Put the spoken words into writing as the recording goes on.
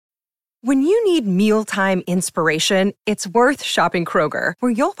When you need mealtime inspiration, it's worth shopping Kroger,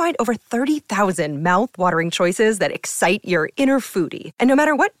 where you'll find over 30,000 mouth-watering choices that excite your inner foodie. And no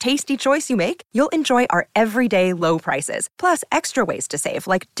matter what tasty choice you make, you'll enjoy our everyday low prices, plus extra ways to save,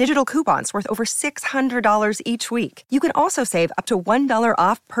 like digital coupons worth over $600 each week. You can also save up to $1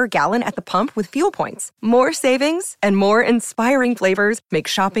 off per gallon at the pump with fuel points. More savings and more inspiring flavors make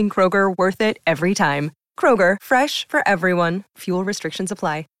shopping Kroger worth it every time. Kroger, fresh for everyone. Fuel restrictions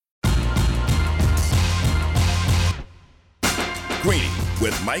apply. Greeny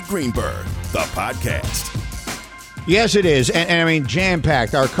with Mike Greenberg, the podcast. Yes, it is. And I mean,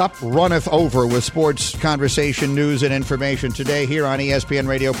 jam-packed. Our cup runneth over with sports conversation, news, and information today here on ESPN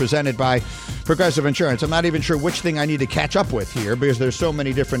Radio, presented by Progressive Insurance. I'm not even sure which thing I need to catch up with here because there's so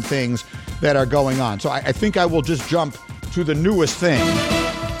many different things that are going on. So I think I will just jump to the newest thing,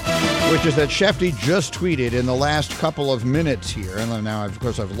 which is that Shefty just tweeted in the last couple of minutes here. And now, of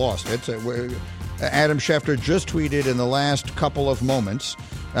course, I've lost it. So Adam Schefter just tweeted in the last couple of moments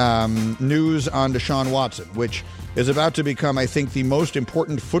news on Deshaun Watson, which is about to become, I think, the most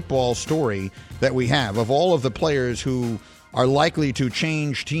important football story that we have. Of all of the players who are likely to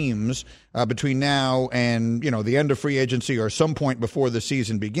change teams between now and, the end of free agency or some point before the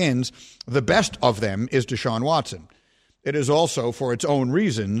season begins, the best of them is Deshaun Watson. It is also, for its own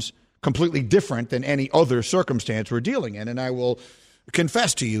reasons, completely different than any other circumstance we're dealing in. And I will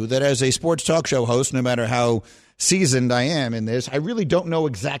confess to you that as a sports talk show host, no matter how seasoned I am in this, I really don't know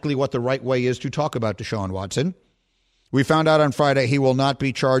exactly what the right way is to talk about Deshaun Watson. We found out on Friday he will not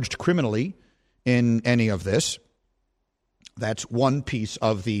be charged criminally in any of this. That's one piece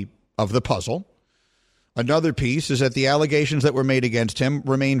of the puzzle. Another piece is that the allegations that were made against him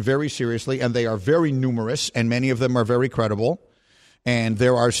remain very seriously, and they are very numerous, and many of them are very credible. And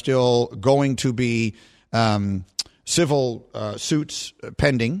there are still going to be civil suits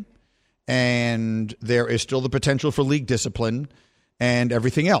pending, and there is still the potential for league discipline and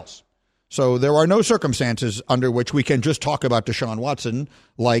everything else. So there are no circumstances under which we can just talk about Deshaun Watson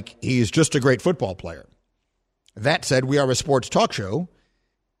like he's just a great football player. That said, we are a sports talk show.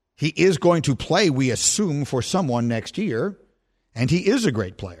 He is going to play, we assume, for someone next year, and he is a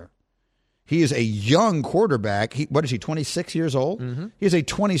great player. He is a young quarterback. What is he, 26 years old? Mm-hmm. He is a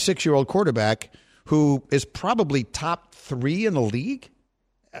 26-year-old quarterback who is probably top 3 in the league.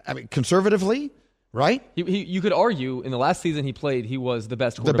 I mean, conservatively, right? You could argue in the last season he played, he was the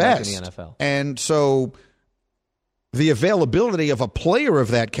best quarterback in the NFL. And so the availability of a player of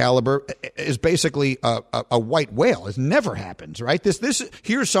that caliber is basically a white whale. It never happens, right?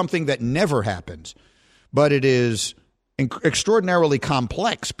 Here's something that never happens, but it is extraordinarily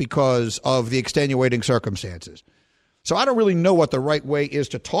complex because of the extenuating circumstances. So I don't really know what the right way is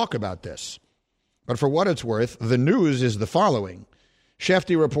to talk about this. But for what it's worth, the news is the following.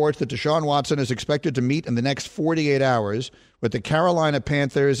 Shefty reports that Deshaun Watson is expected to meet in the next 48 hours with the Carolina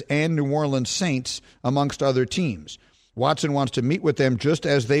Panthers and New Orleans Saints, amongst other teams. Watson wants to meet with them just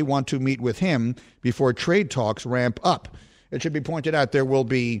as they want to meet with him before trade talks ramp up. It should be pointed out there will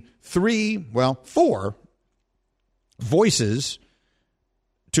be 4 voices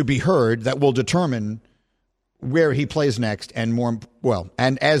to be heard that will determine where he plays next and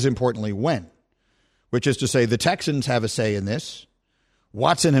as importantly, when. Which is to say the Texans have a say in this.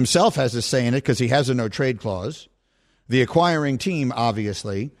 Watson himself has a say in it because he has a no-trade clause. The acquiring team,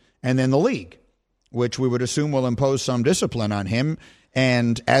 obviously, and then the league, which we would assume will impose some discipline on him.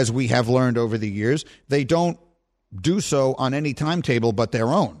 And as we have learned over the years, they don't do so on any timetable but their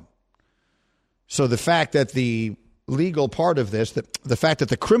own. So the fact that the legal part of this, the fact that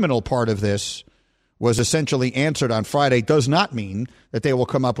the criminal part of this was essentially answered on Friday does not mean that they will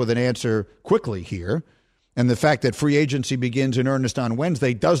come up with an answer quickly here. And the fact that free agency begins in earnest on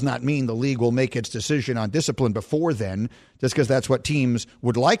Wednesday does not mean the league will make its decision on discipline before then, just because that's what teams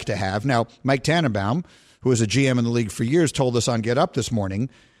would like to have. Now, Mike Tannenbaum, who is a GM in the league for years, told us on Get Up this morning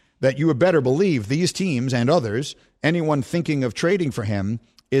that you would better believe these teams and others, anyone thinking of trading for him,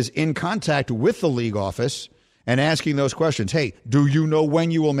 is in contact with the league office and asking those questions. Hey, do you know when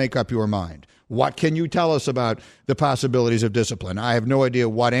you will make up your mind? What can you tell us about the possibilities of discipline? I have no idea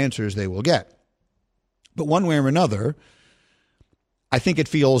what answers they will get. But one way or another, I think it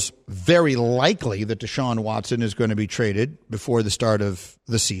feels very likely that Deshaun Watson is going to be traded before the start of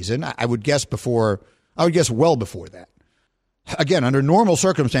the season. I would guess well before that. Again, under normal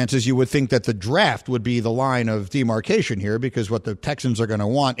circumstances, you would think that the draft would be the line of demarcation here because what the Texans are going to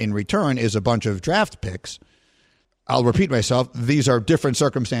want in return is a bunch of draft picks. I'll repeat myself. These are different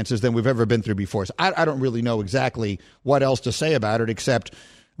circumstances than we've ever been through before. So I don't really know exactly what else to say about it except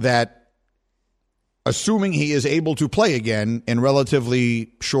that assuming he is able to play again in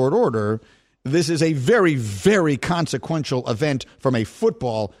relatively short order, this is a very, very consequential event from a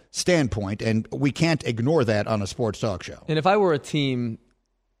football standpoint, and we can't ignore that on a sports talk show. And if I were a team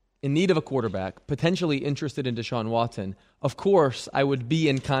in need of a quarterback, potentially interested in Deshaun Watson, of course I would be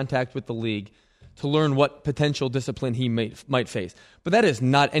in contact with the league to learn what potential discipline he might face. But that is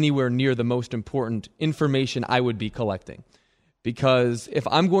not anywhere near the most important information I would be collecting. Because if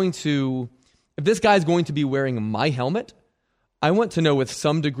this guy's going to be wearing my helmet, I want to know with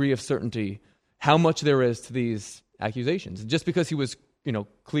some degree of certainty how much there is to these accusations. Just because he was,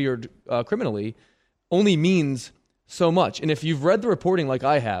 cleared criminally only means so much. And if you've read the reporting like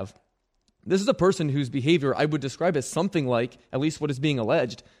I have, this is a person whose behavior I would describe as something like, at least what is being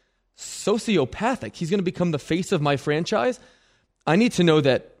alleged, sociopathic. He's going to become the face of my franchise. I need to know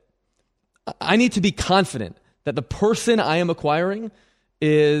that I need to be confident that the person I am acquiring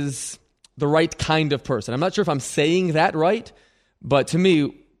is the right kind of person. I'm not sure if I'm saying that right, but to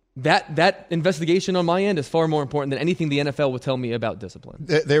me, that investigation on my end is far more important than anything the NFL would tell me about discipline.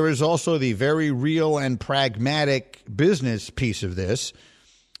 There is also the very real and pragmatic business piece of this,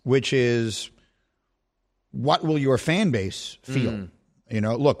 which is what will your fan base feel?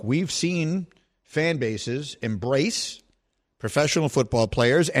 Look, we've seen fan bases embrace professional football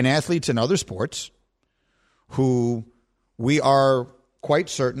players and athletes in other sports who we are quite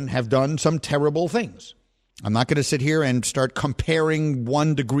certain have done some terrible things. I'm not going to sit here and start comparing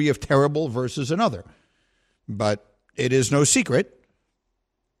one degree of terrible versus another. But it is no secret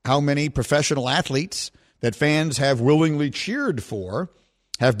how many professional athletes that fans have willingly cheered for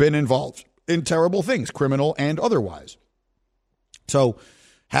have been involved in terrible things, criminal and otherwise. So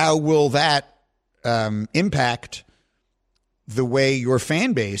how will that impact the way your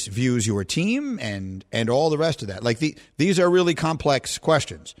fan base views your team and all the rest of that? Like these are really complex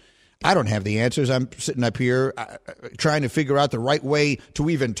questions. I don't have the answers. I'm sitting up here trying to figure out the right way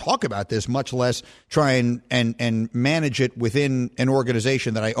to even talk about this, much less try and manage it within an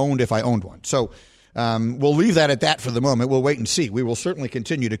organization that I owned if I owned one. So we'll leave that at that for the moment. We'll wait and see. We will certainly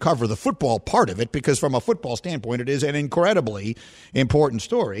continue to cover the football part of it because from a football standpoint, it is an incredibly important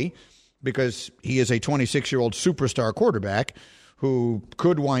story because he is a 26-year-old superstar quarterback who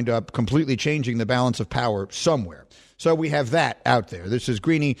could wind up completely changing the balance of power somewhere. So we have that out there. This is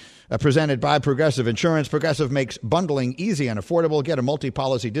Greeny, presented by Progressive Insurance. Progressive makes bundling easy and affordable. Get a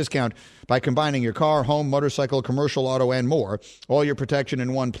multi-policy discount by combining your car, home, motorcycle, commercial, auto, and more. All your protection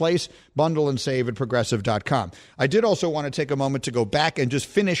in one place. Bundle and save at Progressive.com. I did also want to take a moment to go back and just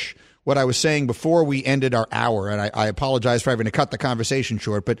finish what I was saying before we ended our hour. And I apologize for having to cut the conversation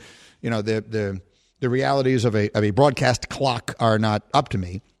short, but the realities of a broadcast clock are not up to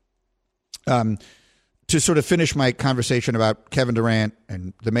me. To sort of finish my conversation about Kevin Durant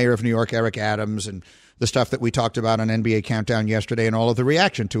and the mayor of New York, Eric Adams, and the stuff that we talked about on NBA Countdown yesterday and all of the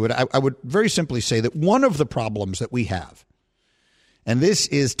reaction to it, I would very simply say that one of the problems that we have, and this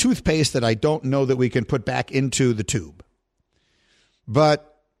is toothpaste that I don't know that we can put back into the tube,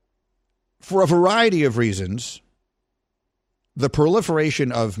 but for a variety of reasons, the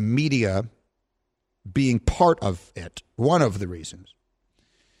proliferation of media being part of it, one of the reasons,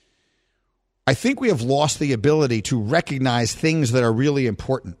 I think we have lost the ability to recognize things that are really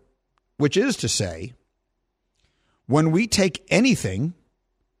important, which is to say, when we take anything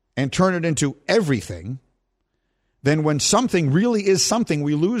and turn it into everything, then when something really is something,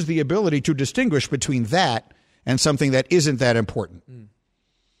 we lose the ability to distinguish between that and something that isn't that important.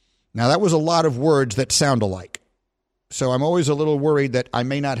 Now, that was a lot of words that sound alike. So I'm always a little worried that I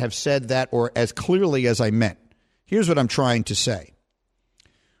may not have said that or as clearly as I meant. Here's what I'm trying to say.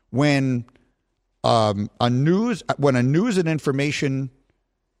 When a news and information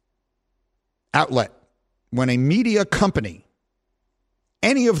outlet, when a media company,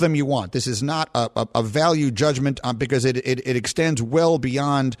 any of them you want, this is not a value judgment because it extends well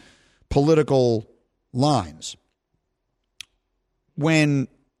beyond political lines. When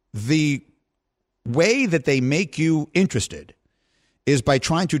the way that they make you interested is by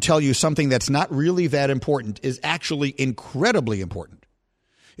trying to tell you something that's not really that important is actually incredibly important.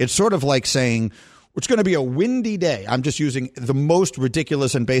 It's sort of like saying, it's going to be a windy day. I'm just using the most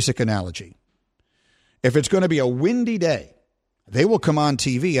ridiculous and basic analogy. If it's going to be a windy day, they will come on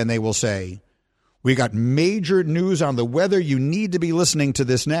TV and they will say, we got major news on the weather. You need to be listening to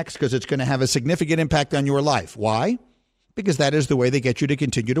this next because it's going to have a significant impact on your life. Why? Because that is the way they get you to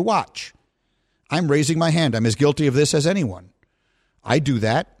continue to watch. I'm raising my hand. I'm as guilty of this as anyone. I do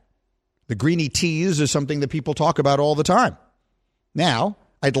that. The Greeny tease is something that people talk about all the time. Now,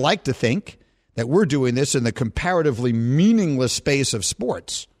 I'd like to think that we're doing this in the comparatively meaningless space of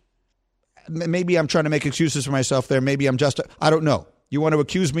sports. maybe I'm trying to make excuses for myself there. Maybe I don't know. You want to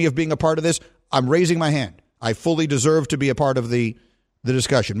accuse me of being a part of this? I'm raising my hand. I fully deserve to be a part of the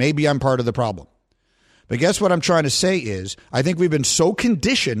discussion. Maybe I'm part of the problem. But guess what I'm trying to say is, I think we've been so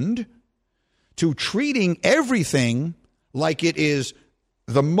conditioned to treating everything like it is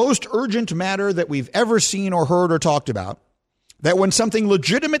the most urgent matter that we've ever seen or heard or talked about, that when something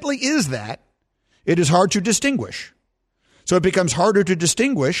legitimately is that, it is hard to distinguish. So it becomes harder to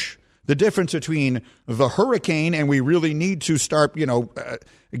distinguish the difference between the hurricane and we really need to start,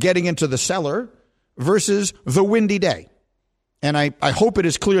 getting into the cellar versus the windy day. And I hope it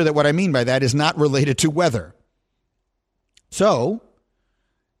is clear that what I mean by that is not related to weather. So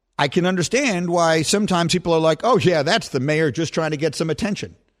I can understand why sometimes people are like, oh, yeah, that's the mayor just trying to get some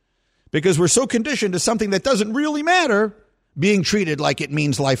attention. Because we're so conditioned to something that doesn't really matter being treated like it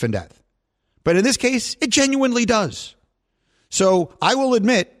means life and death. But in this case, it genuinely does. So I will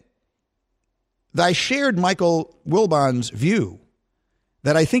admit that I shared Michael Wilbon's view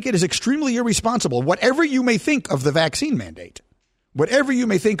that I think it is extremely irresponsible, whatever you may think of the vaccine mandate, whatever you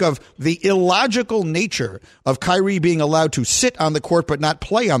may think of the illogical nature of Kyrie being allowed to sit on the court but not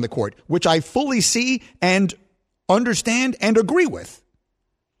play on the court, which I fully see and understand and agree with.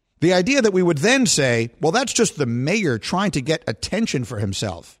 The idea that we would then say, well, that's just the mayor trying to get attention for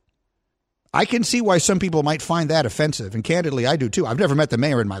himself. I can see why some people might find that offensive, and candidly, I do too. I've never met the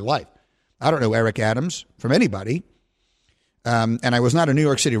mayor in my life. I don't know Eric Adams from anybody, and I was not a New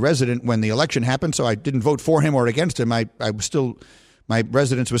York City resident when the election happened, so I didn't vote for him or against him. My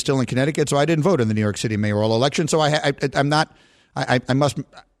residence was still in Connecticut, so I didn't vote in the New York City mayoral election. So I don't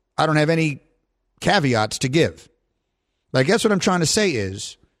have any caveats to give. But I guess what I'm trying to say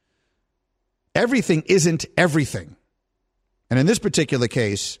is everything isn't everything, and in this particular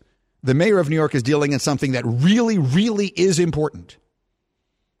case, the mayor of New York is dealing in something that really, really is important.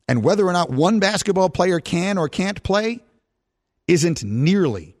 And whether or not one basketball player can or can't play isn't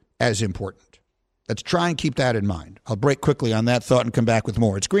nearly as important. Let's try and keep that in mind. I'll break quickly on that thought and come back with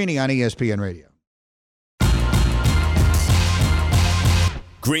more. It's Greeny on ESPN Radio.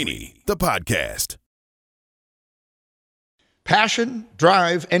 Greeny, the podcast. Passion,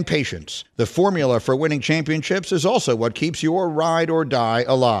 drive, and patience. The formula for winning championships is also what keeps your ride or die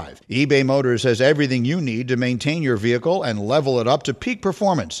alive. eBay Motors has everything you need to maintain your vehicle and level it up to peak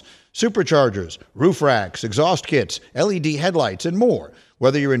performance. Superchargers, roof racks, exhaust kits, LED headlights, and more.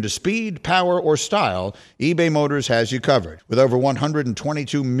 Whether you're into speed, power, or style, eBay Motors has you covered. With over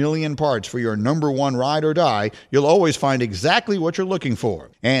 122 million parts for your number one ride or die, you'll always find exactly what you're looking for.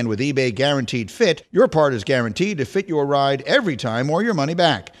 And with eBay Guaranteed Fit, your part is guaranteed to fit your ride every time or your money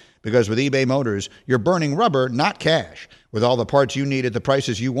back. Because with eBay Motors, you're burning rubber, not cash. With all the parts you need at the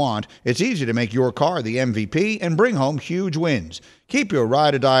prices you want, it's easy to make your car the MVP and bring home huge wins. Keep your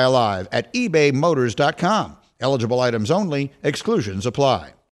ride or die alive at ebaymotors.com. Eligible items only. Exclusions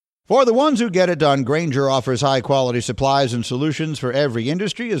apply. For the ones who get it done, Grainger offers high-quality supplies and solutions for every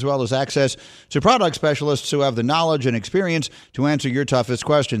industry, as well as access to product specialists who have the knowledge and experience to answer your toughest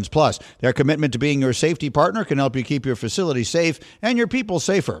questions. Plus, their commitment to being your safety partner can help you keep your facility safe and your people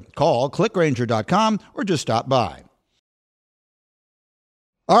safer. Call, clickgrainger.com, or just stop by.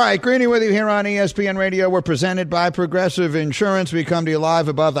 All right, Greeny with you here on ESPN Radio. We're presented by Progressive Insurance. We come to you live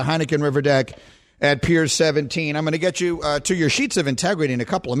above the Heineken River deck at Piers 17. I'm going to get you to your sheets of integrity in a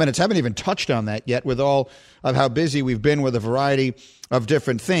couple of minutes. Haven't even touched on that yet with all of how busy we've been with a variety of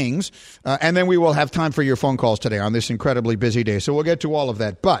different things. And then we will have time for your phone calls today on this incredibly busy day. So we'll get to all of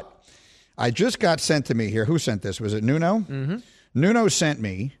that. But I just got sent to me here. Who sent this? Was it Nuno? Mm-hmm. Nuno sent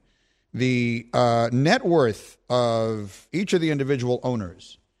me the net worth of each of the individual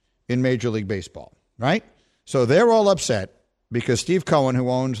owners in Major League Baseball, right? So they're all upset because Steve Cohen,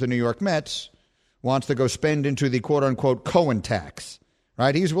 who owns the New York Mets, wants to go spend into the quote-unquote Cohen tax,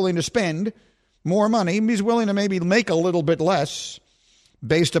 right? He's willing to spend more money. He's willing to maybe make a little bit less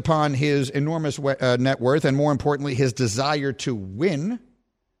based upon his enormous net worth and, more importantly, his desire to win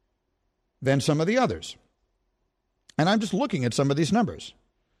than some of the others. And I'm just looking at some of these numbers.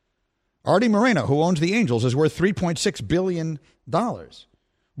 Artie Moreno, who owns the Angels, is worth $3.6 billion.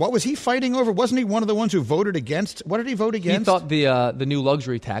 What was he fighting over? Wasn't he one of the ones who voted against? What did he vote against? He thought the new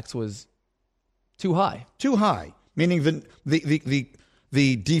luxury tax was too high. Too high, meaning the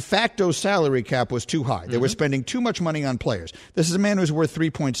de facto salary cap was too high. They were spending too much money on players. This is a man who's worth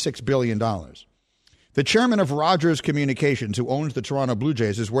 $3.6 billion. The chairman of Rogers Communications, who owns the Toronto Blue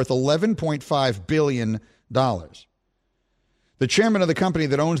Jays, is worth $11.5 billion. The chairman of the company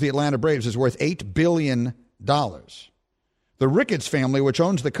that owns the Atlanta Braves is worth $8 billion. The Ricketts family, which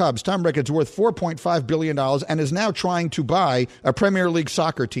owns the Cubs, Tom Ricketts, worth $4.5 billion and is now trying to buy a Premier League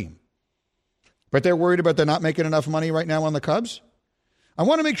soccer team. But they're worried about they're not making enough money right now on the Cubs? I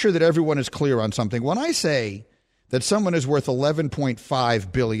want to make sure that everyone is clear on something. When I say that someone is worth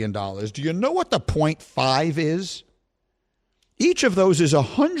 $11.5 billion, do you know what the 0.5 is? Each of those is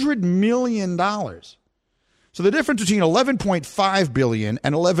 $100 million. So the difference between $11.5 billion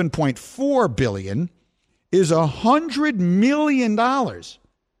and $11.4 billion is $100 million.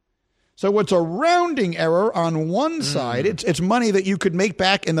 So it's a rounding error on one side. It's money that you could make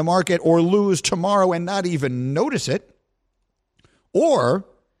back in the market or lose tomorrow and not even notice it. Or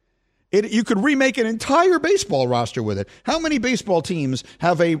you could remake an entire baseball roster with it. How many baseball teams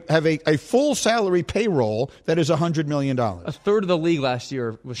have a full salary payroll that is $100 million? A third of the league last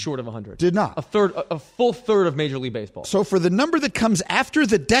year was short of 100. Did not. A full third of Major League Baseball. So for the number that comes after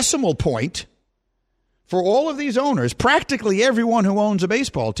the decimal point, for all of these owners, practically everyone who owns a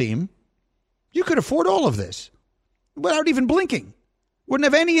baseball team, you could afford all of this without even blinking. Wouldn't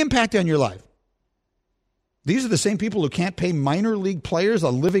have any impact on your life. These are the same people who can't pay minor league players a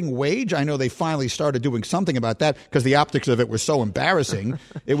living wage. I know they finally started doing something about that because the optics of it was so embarrassing.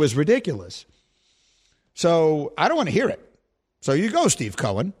 It was ridiculous. So I don't want to hear it. So you go, Steve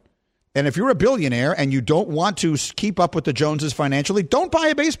Cohen. And if you're a billionaire and you don't want to keep up with the Joneses financially, don't buy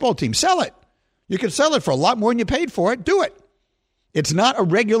a baseball team. Sell it. You can sell it for a lot more than you paid for it. Do it. It's not a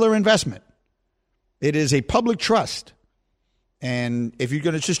regular investment. It is a public trust. And if you're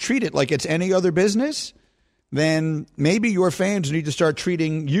going to just treat it like it's any other business, then maybe your fans need to start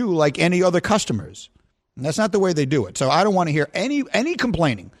treating you like any other customers. And that's not the way they do it. So I don't want to hear any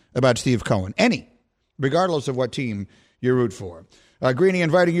complaining about Steve Cohen, regardless of what team you root for. Greeny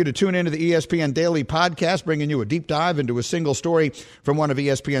inviting you to tune into the ESPN Daily Podcast, bringing you a deep dive into a single story from one of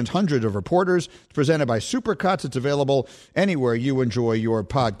ESPN's hundreds of reporters. It's presented by Supercuts. It's available anywhere you enjoy your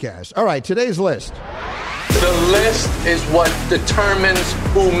podcast. All right, today's list. The list is what determines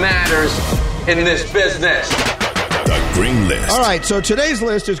who matters in this business. The Green List. All right, so today's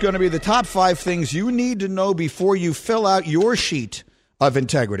list is going to be the top 5 things you need to know before you fill out your sheet of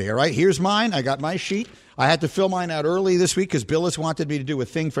integrity. All right, here's mine. I got my sheet. I had to fill mine out early this week because Billis wanted me to do a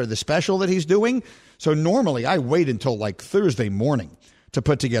thing for the special that he's doing. So normally I wait until like Thursday morning to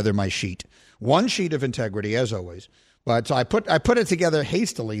put together my sheet. One sheet of integrity, as always. But so I put it together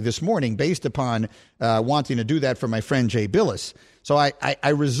hastily this morning based upon wanting to do that for my friend Jay Billis. So I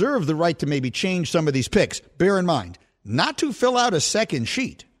reserve the right to maybe change some of these picks. Bear in mind, not to fill out a second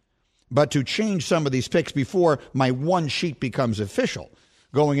sheet, but to change some of these picks before my one sheet becomes official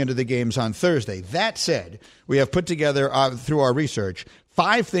going into the games on Thursday. That said, we have put together through our research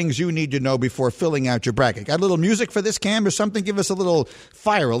 5 things you need to know before filling out your bracket. Got a little music for this, Cam, or something? Give us a little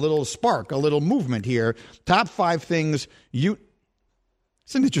fire, a little spark, a little movement here. Top 5 things you...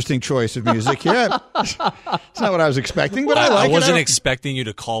 It's an interesting choice of music. Yeah, it's not what I was expecting, but I like it. I wasn't expecting you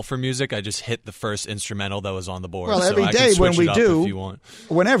to call for music. I just hit the first instrumental that was on the board. Well, every day when we do,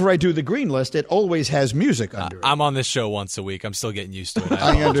 whenever I do the Green List, it always has music under it. I'm on this show once a week. I'm still getting used to it.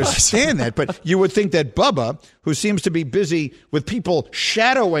 I understand that, but you would think that Bubba, who seems to be busy with people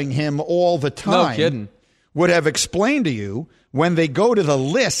shadowing him all the time, no kidding, would have explained to you when they go to the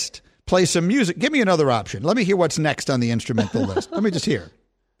list, play some music. Give me another option. Let me hear what's next on the instrumental list. Let me just hear.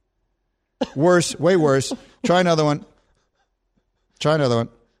 Worse, way worse. Try another one.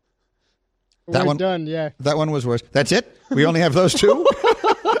 That We're one done, yeah. That one was worse. That's it? We only have those 2?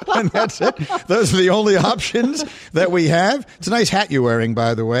 And that's it? Those are the only options that we have? It's a nice hat you're wearing,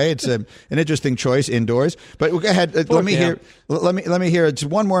 by the way. It's an interesting choice indoors. But go ahead. Let me hear. Let me hear. It's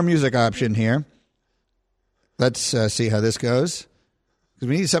one more music option here. Let's see how this goes. Because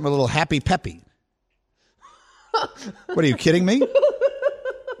we need something a little happy peppy. What, are you kidding me?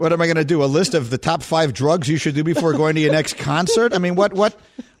 What am I going to do? A list of the top 5 drugs you should do before going to your next concert? I mean, what?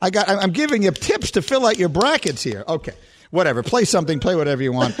 I'm giving you tips to fill out your brackets here. Okay, whatever. Play something. Play whatever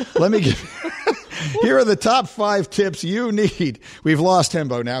you want. Let me give. Here are the top 5 tips you need. We've lost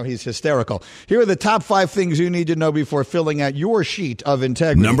Hembo now. He's hysterical. Here are the top 5 things you need to know before filling out your sheet of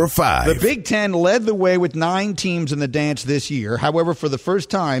integrity. Number 5. The Big Ten led the way with 9 teams in the dance this year. However, for the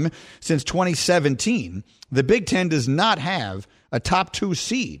first time since 2017, the Big Ten does not have a top 2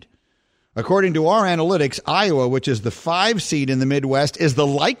 seed. According to our analytics, Iowa, which is the 5 seed in the Midwest, is the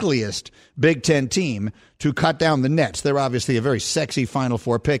likeliest Big Ten team to cut down the nets. They're obviously a very sexy Final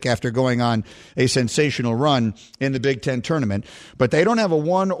Four pick after going on a sensational run in the Big Ten tournament. But they don't have a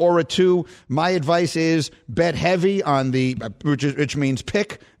 1 or a 2. My advice is bet heavy on which means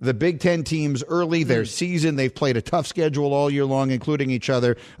pick the Big Ten teams early. Their season, they've played a tough schedule all year long, including each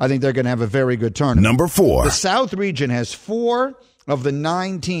other. I think they're going to have a very good tournament. Number 4. The South region has 4 of the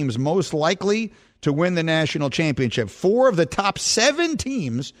 9 teams most likely to win the national championship. 4 of the top 7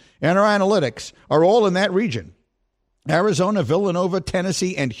 teams in our analytics are all in that region: Arizona, Villanova,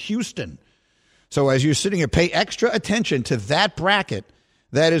 Tennessee, and Houston. So as you're sitting here, pay extra attention to that bracket.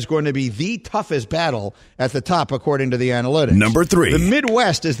 That is going to be the toughest battle at the top, according to the analytics. Number 3. The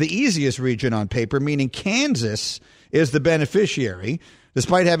Midwest is the easiest region on paper, meaning Kansas is the beneficiary.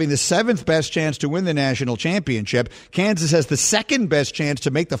 Despite having the 7th best chance to win the national championship, Kansas has the 2nd best chance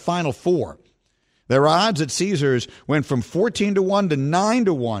to make the Final Four. Their odds at Caesars went from 14-1 to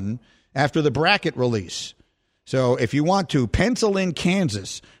 9-1 after the bracket release. So if you want to pencil in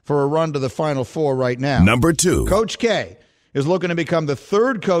Kansas for a run to the Final Four right now. Number 2. Coach K is looking to become the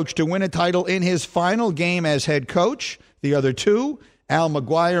 3rd coach to win a title in his final game as head coach. The other 2, Al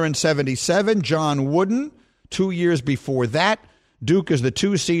McGuire in 1977, John Wooden 2 years before that. Duke is the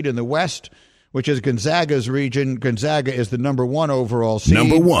 2 seed in the West, which is Gonzaga's region. Gonzaga is the number 1 overall seed.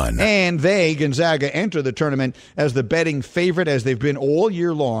 Number 1. And Gonzaga, enter the tournament as the betting favorite, as they've been all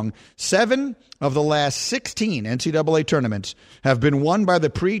year long. 7 of the last 16 NCAA tournaments have been won by the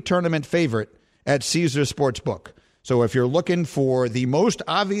pre-tournament favorite at Caesars Sportsbook. So if you're looking for the most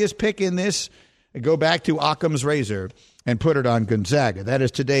obvious pick in this, go back to Occam's razor and put it on Gonzaga. That is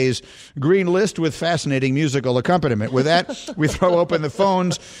today's green list with fascinating musical accompaniment. With that, we throw open the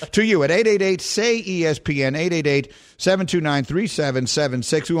phones to you at 888-SAY-ESPN,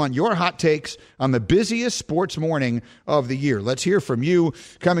 888-729-3776. We want your hot takes on the busiest sports morning of the year. Let's hear from you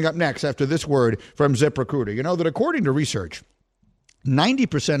coming up next after this word from ZipRecruiter. You know that according to research,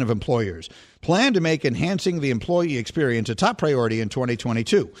 90% of employers plan to make enhancing the employee experience a top priority in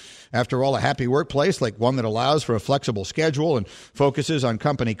 2022. After all, a happy workplace, like one that allows for a flexible schedule and focuses on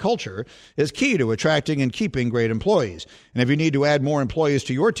company culture, is key to attracting and keeping great employees. And if you need to add more employees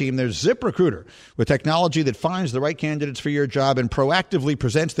to your team, there's ZipRecruiter, with technology that finds the right candidates for your job and proactively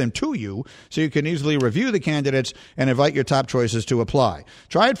presents them to you so you can easily review the candidates and invite your top choices to apply.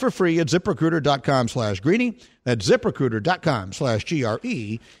 Try it for free at ZipRecruiter.com/Greeny. That's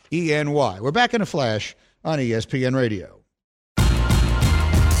ZipRecruiter.com/GREENY. We're back in a flash on ESPN Radio.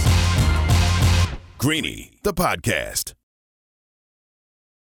 Greeny, the podcast.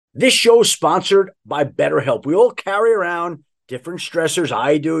 This show is sponsored by BetterHelp. We all carry around different stressors.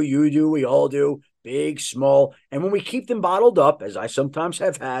 I do, you do, we all do, big, small. And when we keep them bottled up, as I sometimes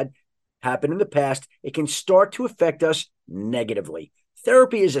have had happen in the past, it can start to affect us negatively.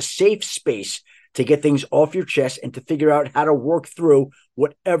 Therapy is a safe space to get things off your chest and to figure out how to work through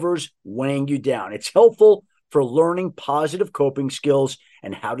whatever's weighing you down. It's helpful for learning positive coping skills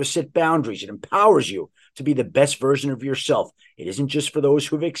and how to set boundaries. It empowers you to be the best version of yourself. It isn't just for those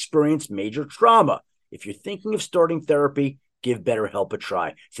who have experienced major trauma. If you're thinking of starting therapy, give BetterHelp a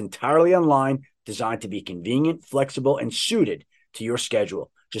try. It's entirely online, designed to be convenient, flexible, and suited to your schedule.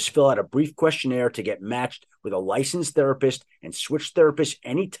 Just fill out a brief questionnaire to get matched with a licensed therapist and switch therapists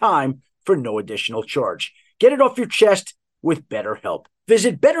anytime for no additional charge. Get it off your chest with BetterHelp.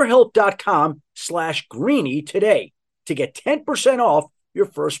 Visit BetterHelp.com/Greeny today to get 10% off your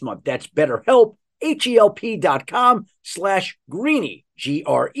first month. That's BetterHelp, HELP.com/Greeny,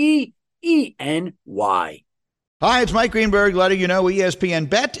 GREENY. Hi, it's Mike Greenberg letting you know ESPN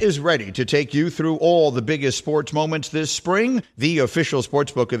Bet is ready to take you through all the biggest sports moments this spring. The official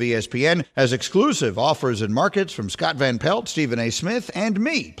sportsbook of ESPN has exclusive offers and markets from Scott Van Pelt, Stephen A. Smith, and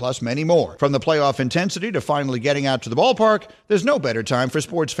me, plus many more. From the playoff intensity to finally getting out to the ballpark, there's no better time for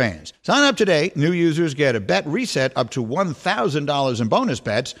sports fans. Sign up today. New users get a bet reset up to $1,000 in bonus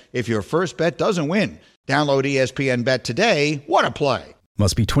bets if your first bet doesn't win. Download ESPN Bet today. What a play.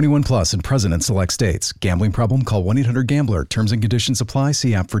 Must be 21 plus and present in select states. Gambling problem? Call 1-800-GAMBLER. Terms and conditions apply.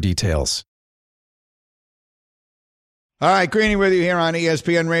 See app for details. All right, Greeny with you here on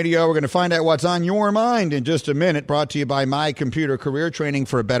ESPN Radio. We're going to find out what's on your mind in just a minute. Brought to you by My Computer Career Training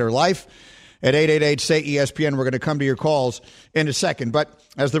for a Better Life. At 888-SAY-ESPN, we're going to come to your calls in a second. But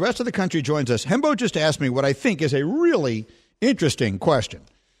as the rest of the country joins us, Hembo just asked me what I think is a really interesting question.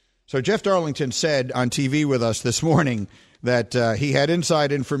 So Jeff Darlington said on TV with us this morning that he had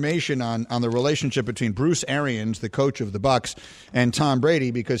inside information on the relationship between Bruce Arians, the coach of the Bucs, and Tom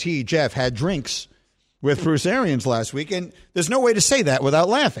Brady because he, Jeff, had drinks with Bruce Arians last week. And there's no way to say that without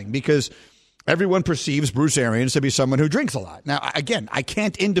laughing because everyone perceives Bruce Arians to be someone who drinks a lot. Now, again, I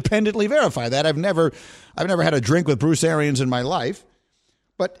can't independently verify that. I've never had a drink with Bruce Arians in my life,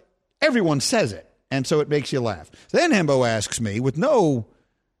 but everyone says it, and so it makes you laugh. Then Hembo asks me, with no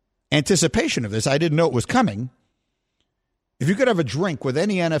anticipation of this, I didn't know it was coming, if you could have a drink with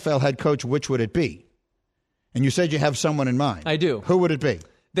any NFL head coach, which would it be? And you said you have someone in mind. I do. Who would it be?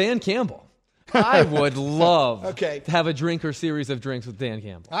 Dan Campbell. I would love to have a drink or series of drinks with Dan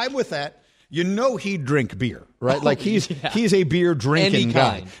Campbell. I'm with that. you know he'd drink beer, right? Like he's a beer drinking Any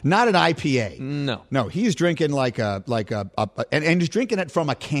guy, kind. not an IPA. No, he's drinking and he's drinking it from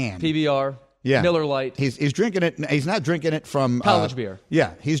a can. PBR. Yeah. Miller Lite. He's drinking it. He's not drinking it from college beer.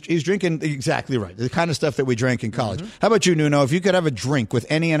 Yeah, he's drinking exactly right. The kind of stuff that we drank in college. How about you, Nuno? If you could have a drink with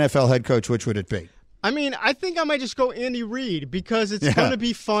any NFL head coach, which would it be? I mean, I think I might just go Andy Reid because it's going to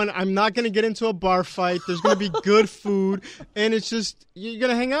be fun. I'm not going to get into a bar fight. There's going to be good food, and it's just you're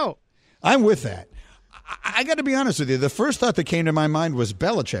going to hang out. I'm with that. I got to be honest with you. The first thought that came to my mind was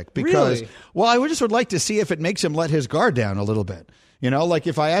Belichick because, well, I just would like to see if it makes him let his guard down a little bit. You know, like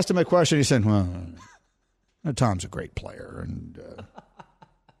if I asked him a question, he said, well, Tom's a great player. And,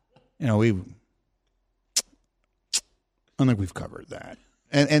 I think we've covered that.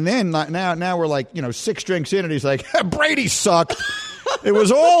 And then now we're like, 6 drinks in and he's like, Brady sucked. It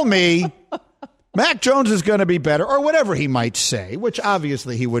was all me. Mac Jones is going to be better or whatever he might say, which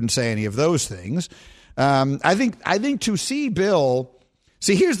obviously he wouldn't say any of those things. I think to see Bill,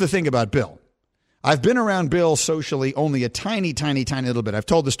 here's the thing about Bill. I've been around Bill socially only a tiny, tiny, tiny little bit. I've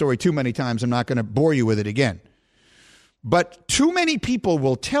told the story too many times. I'm not going to bore you with it again. But too many people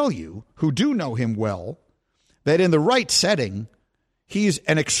will tell you who do know him well that in the right setting, he's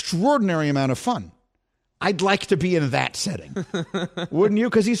an extraordinary amount of fun. I'd like to be in that setting. Wouldn't you?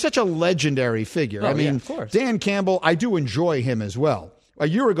 Because he's such a legendary figure. I mean, of course. Dan Campbell, I do enjoy him as well. A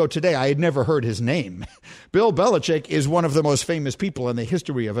year ago today, I had never heard his name. Bill Belichick is one of the most famous people in the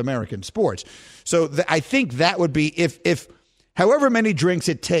history of American sports. So I think that would be, if however many drinks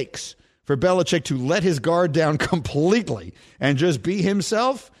it takes for Belichick to let his guard down completely and just be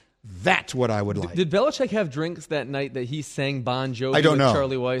himself, that's what I would like. Did Belichick have drinks that night that he sang Bon Jovi I don't know. with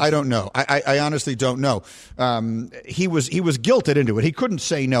Charlie Weiss? I don't know. I honestly don't know. He was guilted into it. He couldn't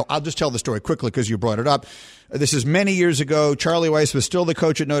say no. I'll just tell the story quickly because you brought it up. This is many years ago. Charlie Weiss was still the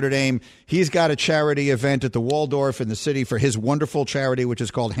coach at Notre Dame. He's got a charity event at the Waldorf in the city for his wonderful charity, which is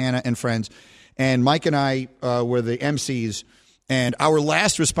called Hannah and Friends. And Mike and I were the MCs. And our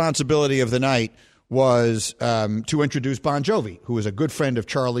last responsibility of the night was to introduce Bon Jovi, who is a good friend of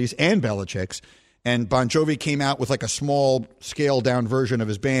Charlie's and Belichick's. And Bon Jovi came out with like a small scaled-down version of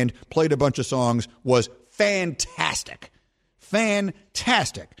his band, played a bunch of songs, was fantastic.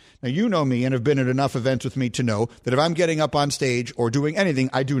 Fantastic. Now, you know me and have been at enough events with me to know that if I'm getting up on stage or doing anything,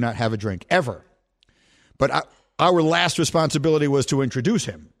 I do not have a drink, ever. But our last responsibility was to introduce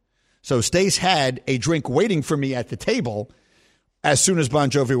him. So Stace had a drink waiting for me at the table as soon as Bon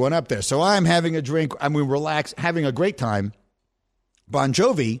Jovi went up there. So I'm having a drink. I'm relaxed, having a great time. Bon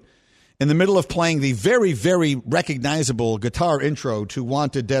Jovi, in the middle of playing the very, very recognizable guitar intro to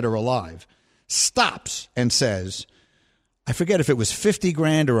Wanted Dead or Alive, stops and says, I forget if it was 50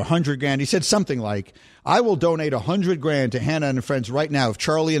 grand or 100 grand. He said something like, I will donate 100 grand to Hannah and Friends right now if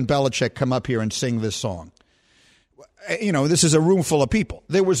Charlie and Belichick come up here and sing this song. This is a room full of people.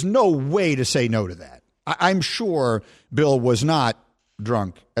 There was no way to say no to that. I'm sure Bill was not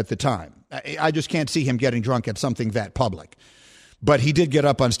drunk at the time. I just can't see him getting drunk at something that public. But he did get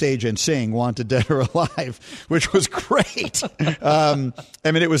up on stage and sing Wanted Dead or Alive, which was great.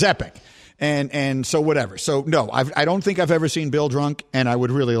 It was epic. And so whatever. So, no, I don't think I've ever seen Bill drunk, and I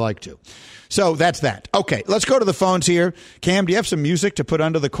would really like to. So that's that. Okay, let's go to the phones here. Cam, do you have some music to put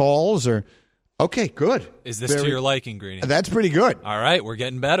under the calls? Okay, good. Is this to your liking, Greeny? That's pretty good. All right, we're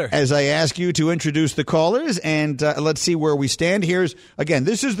getting better. As I ask you to introduce the callers, and let's see where we stand.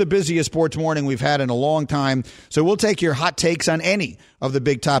 This is the busiest sports morning we've had in a long time, so we'll take your hot takes on any of the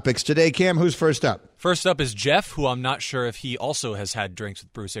big topics today. Cam, who's first up? First up is Jeff, who I'm not sure if he also has had drinks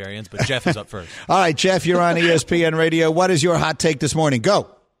with Bruce Arians, but Jeff is up first. All right, Jeff, you're on ESPN Radio. What is your hot take this morning?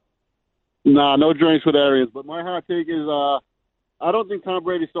 Go. Nah, no drinks with Arians, but my hot take is I don't think Tom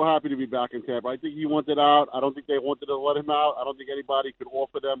Brady's so happy to be back in Tampa. I think he wanted out. I don't think they wanted to let him out. I don't think anybody could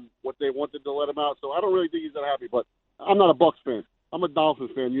offer them what they wanted to let him out. So I don't really think he's that happy. But I'm not a Bucs fan. I'm a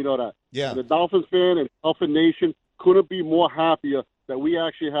Dolphins fan. You know that. Yeah. And the Dolphins fan and Dolphin Nation couldn't be more happier that we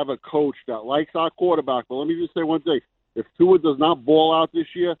actually have a coach that likes our quarterback. But let me just say one thing. If Tua does not ball out this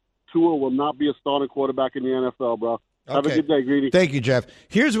year, Tua will not be a starting quarterback in the NFL, bro. Okay. Have a good day, Greedy. Thank you, Jeff.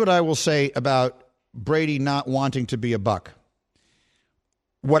 Here's what I will say about Brady not wanting to be a Buck.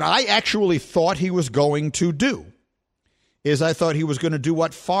 What I actually thought he was going to do is I thought he was going to do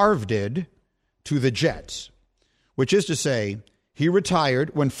what Favre did to the Jets, which is to say he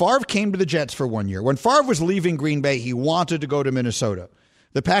retired. When Favre came to the Jets for 1 year, when Favre was leaving Green Bay, he wanted to go to Minnesota.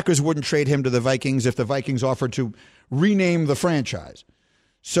 The Packers wouldn't trade him to the Vikings if the Vikings offered to rename the franchise.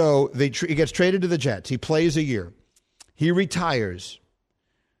 So he gets traded to the Jets. He plays a year. He retires.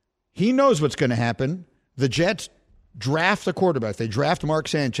 He knows what's going to happen. The Jets draft the quarterback. They draft Mark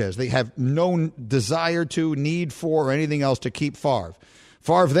Sanchez. They have no desire to, need for, or anything else to keep Favre.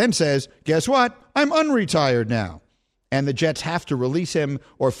 Favre then says, guess what? I'm unretired now. And the Jets have to release him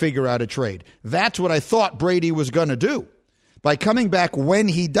or figure out a trade. That's what I thought Brady was going to do. By coming back when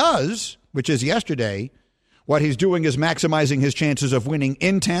he does, which is yesterday, what he's doing is maximizing his chances of winning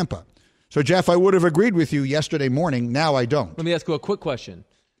in Tampa. So, Jeff, I would have agreed with you yesterday morning. Now I don't. Let me ask you a quick question.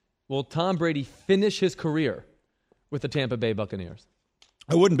 Will Tom Brady finish his career with the Tampa Bay Buccaneers?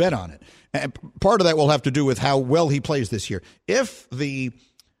 I wouldn't bet on it. And part of that will have to do with how well he plays this year. I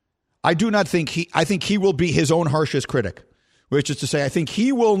think he will be his own harshest critic, which is to say, I think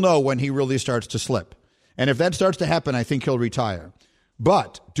he will know when he really starts to slip. And if that starts to happen, I think he'll retire.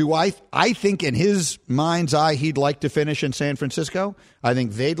 But I think in his mind's eye, he'd like to finish in San Francisco. I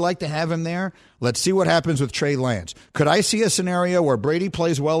think they'd like to have him there. Let's see what happens with Trey Lance. Could I see a scenario where Brady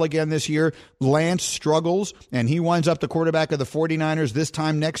plays well again this year, Lance struggles, and he winds up the quarterback of the 49ers this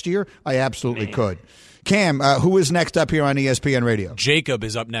time next year? I absolutely could. Cam, who is next up here on ESPN Radio? Jacob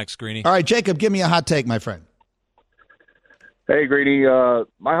is up next, Greeny. All right, Jacob, give me a hot take, my friend. Hey, Greeny.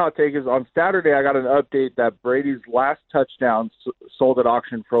 My hot take is on Saturday, I got an update that Brady's last touchdown sold at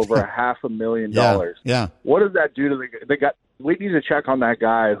auction for over $500,000. Yeah. What does that do to the guy? We need to check on that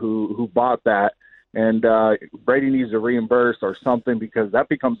guy who bought that, and Brady needs to reimburse or something because that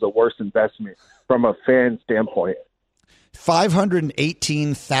becomes the worst investment from a fan standpoint.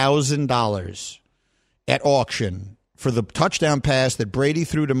 $518,000 at auction for the touchdown pass that Brady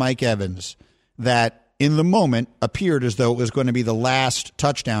threw to Mike Evans that in the moment appeared as though it was going to be the last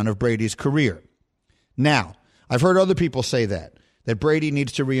touchdown of Brady's career. Now, I've heard other people say that Brady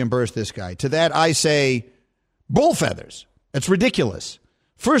needs to reimburse this guy. To that, I say, bull feathers. It's ridiculous.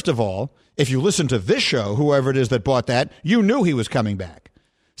 First of all, if you listen to this show, whoever it is that bought that, you knew he was coming back.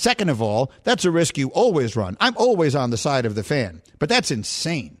 Second of all, that's a risk you always run. I'm always on the side of the fan, but that's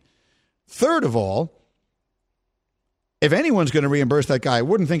insane. Third of all, if anyone's going to reimburse that guy, I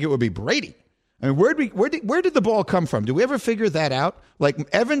wouldn't think it would be Brady. I mean, where did the ball come from? Do we ever figure that out? Like,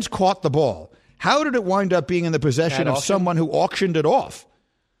 Evans caught the ball. How did it wind up being in the possession of someone who auctioned it off?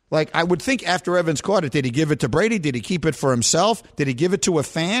 Like, I would think after Evans caught it, did he give it to Brady? Did he keep it for himself? Did he give it to a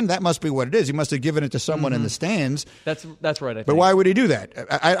fan? That must be what it is. He must have given it to someone in the stands. That's right, I think. But why would he do that?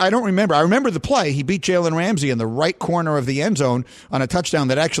 I don't remember. I remember the play. He beat Jalen Ramsey in the right corner of the end zone on a touchdown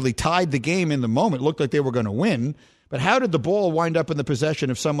that actually tied the game in the moment. It looked like they were going to win. But how did the ball wind up in the possession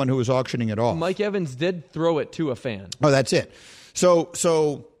of someone who was auctioning it off? Mike Evans did throw it to a fan. Oh, that's it.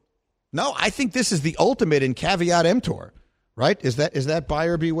 So no, I think this is the ultimate in caveat emptor, right? Is that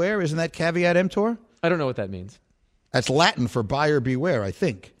buyer beware? Isn't that caveat emptor? I don't know what that means. That's Latin for buyer beware, I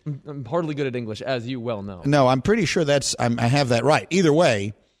think. I'm hardly good at English, as you well know. No, I'm pretty sure I have that right. Either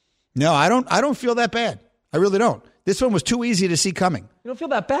way, no, I don't feel that bad. I really don't. This one was too easy to see coming. You don't feel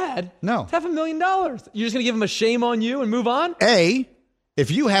that bad? No. It's $500,000. You're just going to give him a shame on you and move on? If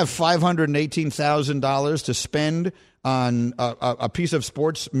you have $518,000 to spend on a piece of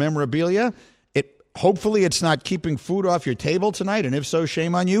sports memorabilia, hopefully it's not keeping food off your table tonight, and if so,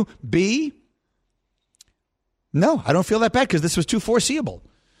 shame on you. B, no, I don't feel that bad because this was too foreseeable.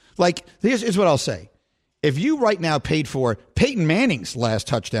 Like, here's what I'll say. If you right now paid for Peyton Manning's last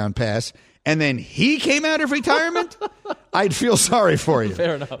touchdown pass and then he came out of retirement, I'd feel sorry for you.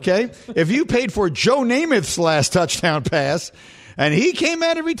 Fair enough. Okay? If you paid for Joe Namath's last touchdown pass and he came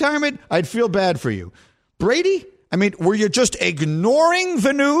out of retirement, I'd feel bad for you. Brady, I mean, were you just ignoring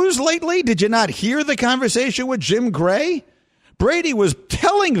the news lately? Did you not hear the conversation with Jim Gray? Brady was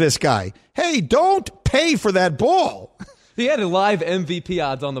telling this guy, hey, don't pay for that ball. He had a live MVP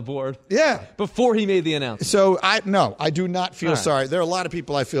odds on the board. Yeah. Before he made the announcement. So, I do not feel sorry. There are a lot of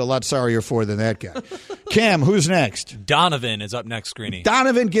people I feel a lot sorrier for than that guy. Cam, who's next? Donovan is up next, Greeny.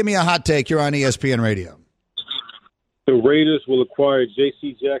 Donovan, give me a hot take. You're on ESPN Radio. The Raiders will acquire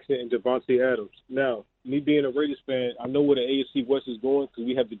J.C. Jackson and Devontae Adams. Now, me being a Raiders fan, I know where the AFC West is going because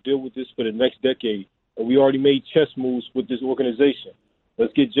we have to deal with this for the next decade. And we already made chess moves with this organization.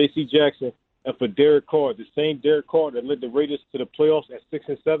 Let's get J.C. Jackson. And for Derek Carr, the same Derek Carr that led the Raiders to the playoffs at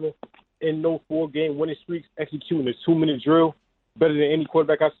 6-7, in no 4-game winning streaks, executing a 2-minute drill, better than any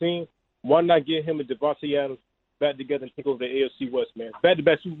quarterback I've seen. Why not get him and Devontae Adams back together and take over the AFC West, man?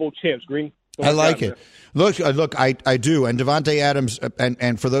 Back-to-back Super Bowl champs, Green. I like it. Look, I do. And Devontae Adams,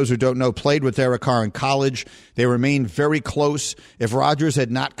 and for those who don't know, played with Derek Carr in college. They remained very close. If Rodgers had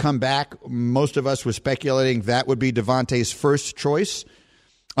not come back, most of us were speculating that would be Devontae's first choice.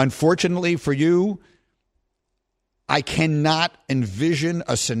 Unfortunately for you, I cannot envision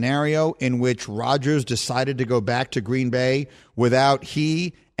a scenario in which Rodgers decided to go back to Green Bay without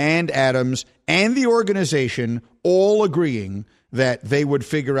he and Adams and the organization all agreeing that they would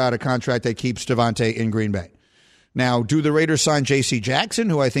figure out a contract that keeps Devontae in Green Bay. Now, do the Raiders sign J.C. Jackson,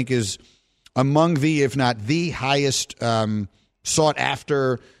 who I think is among the, if not the highest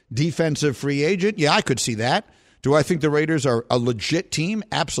sought-after defensive free agent? Yeah, I could see that. Do I think the Raiders are a legit team?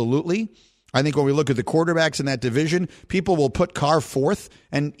 Absolutely. I think when we look at the quarterbacks in that division, people will put Carr fourth,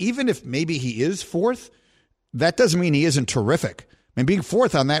 and even if maybe he is fourth, that doesn't mean he isn't terrific. I mean, being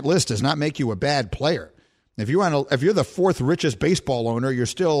fourth on that list does not make you a bad player. If you're the fourth richest baseball owner, you're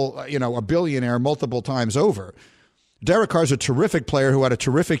still, a billionaire multiple times over. Derek Carr's a terrific player who had a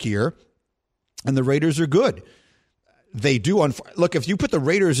terrific year, and the Raiders are good. They do. Look, if you put the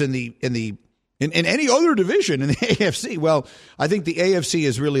Raiders in any other division in the AFC, well, I think the AFC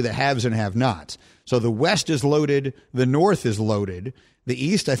is really the haves and have-nots. So the West is loaded. The North is loaded. The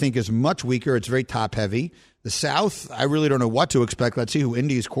East, I think, is much weaker. It's very top-heavy. The South, I really don't know what to expect. Let's see who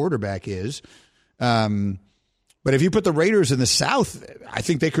Indy's quarterback is. But if you put the Raiders in the South, I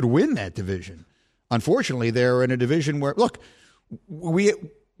think they could win that division. Unfortunately, they're in a division where, look, we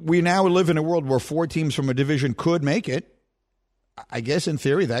now live in a world where 4 teams from a division could make it. I guess in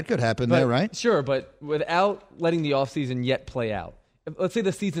theory that could happen there, right? Sure, but without letting the offseason yet play out. Let's say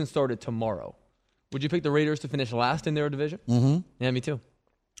the season started tomorrow. Would you pick the Raiders to finish last in their division? Mm-hmm. Yeah, me too.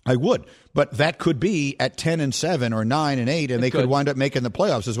 I would, but that could be at 10-7 or 9-8, and they could wind up making the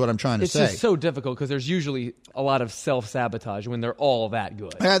playoffs. Is what I'm trying to say. It's just so difficult because there's usually a lot of self-sabotage when they're all that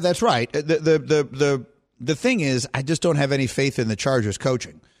good. Yeah, that's right. The thing is, I just don't have any faith in the Chargers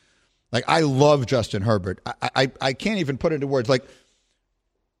coaching. Like, I love Justin Herbert. I can't even put it into words.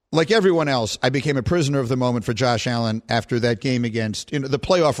 Like everyone else, I became a prisoner of the moment for Josh Allen after that game against the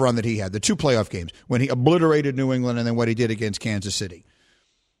playoff run that he had, the 2 playoff games when he obliterated New England and then what he did against Kansas City.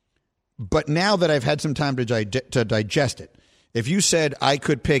 But now that I've had some time to digest it, if you said I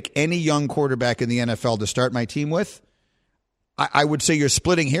could pick any young quarterback in the NFL to start my team with, I would say you're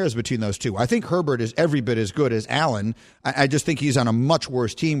splitting hairs between those two. I think Herbert is every bit as good as Allen. I just think he's on a much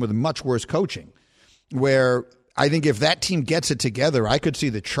worse team with much worse coaching, where I think if that team gets it together, I could see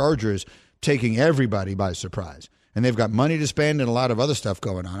the Chargers taking everybody by surprise. And they've got money to spend and a lot of other stuff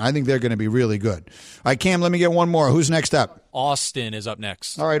going on. I think they're going to be really good. All right, Cam, let me get one more. Who's next up? Austin is up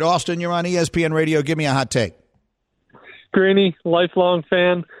next. All right, Austin, you're on ESPN Radio. Give me a hot take. Greeny, lifelong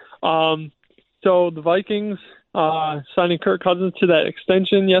fan. So the Vikings signing Kirk Cousins to that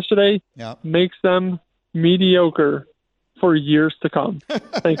extension yesterday makes them mediocre for years to come.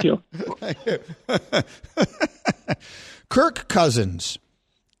 Thank you. Kirk Cousins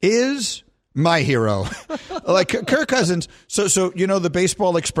is my hero. Like Kirk Cousins. So you know the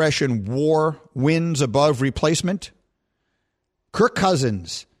baseball expression, war wins above replacement? Kirk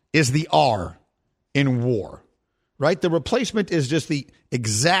Cousins is the R in war, right? The replacement is just the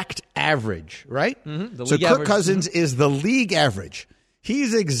exact average, right? Mm-hmm. So Kirk Cousins is the league average.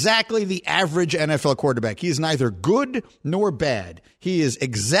 He's exactly the average NFL quarterback. He is neither good nor bad. He is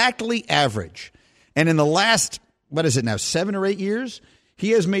exactly average. And in the last, 7 or 8 years,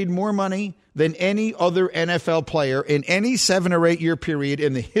 he has made more money than any other NFL player in any 7 or 8 year period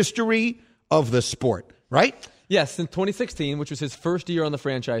in the history of the sport, right? Yes, since 2016, which was his first year on the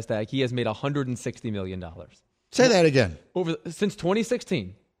franchise tag, he has made $160 million. Say that again. Since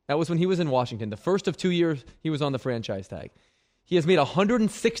 2016, that was when he was in Washington, the first of 2 years he was on the franchise tag. He has made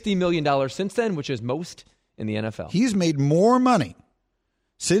 $160 million since then, which is most in the NFL. He's made more money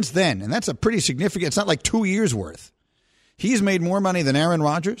since then, and that's a pretty significant, it's not like 2 years worth. He's made more money than Aaron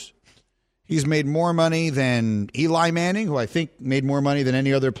Rodgers. He's made more money than Eli Manning, who I think made more money than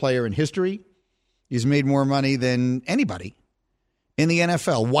any other player in history. He's made more money than anybody in the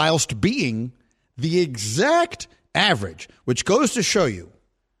NFL, whilst being the exact average, which goes to show you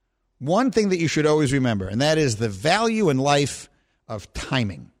one thing that you should always remember, and that is the value in life of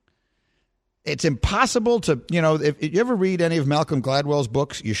timing. It's impossible to, if you ever read any of Malcolm Gladwell's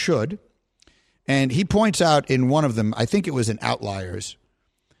books, you should. And he points out in one of them, I think it was in Outliers,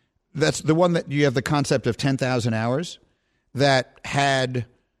 that's the one that you have the concept of 10,000 hours, that had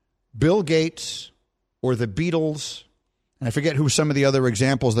Bill Gates or the Beatles, and I forget who some of the other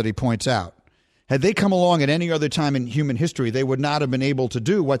examples that he points out, had they come along at any other time in human history, they would not have been able to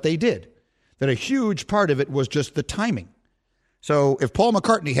do what they did. That a huge part of it was just the timing. So if Paul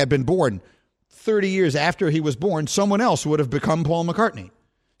McCartney had been born 30 years after he was born, someone else would have become Paul McCartney.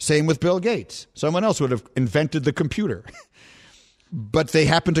 Same with Bill Gates. Someone else would have invented the computer. But they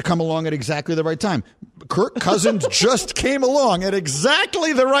happened to come along at exactly the right time. Kirk Cousins just came along at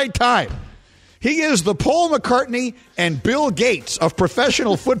exactly the right time. He is the Paul McCartney and Bill Gates of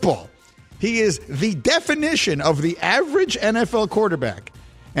professional football. He is the definition of the average NFL quarterback.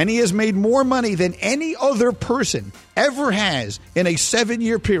 And he has made more money than any other person ever has in a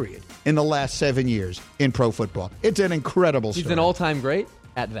 7-year period in the last 7 years in pro football. It's an incredible story. He's an all-time great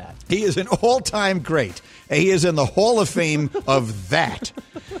at that. He is an all-time great. He is in the Hall of Fame of that.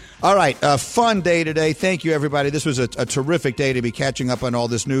 All right, a fun day today. Thank you, everybody. This was a terrific day to be catching up on all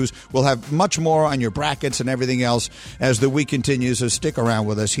this news. We'll have much more on your brackets and everything else as the week continues, so stick around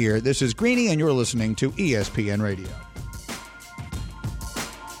with us here. This is Greeny, and you're listening to ESPN Radio.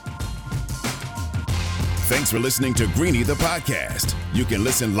 Thanks for listening to Greeny the podcast. You can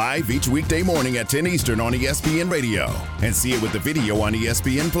listen live each weekday morning at 10 Eastern on ESPN Radio and see it with the video on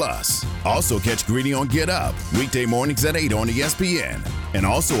ESPN Plus. Also catch Greeny on Get Up weekday mornings at 8 on ESPN and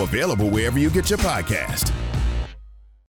also available wherever you get your podcast.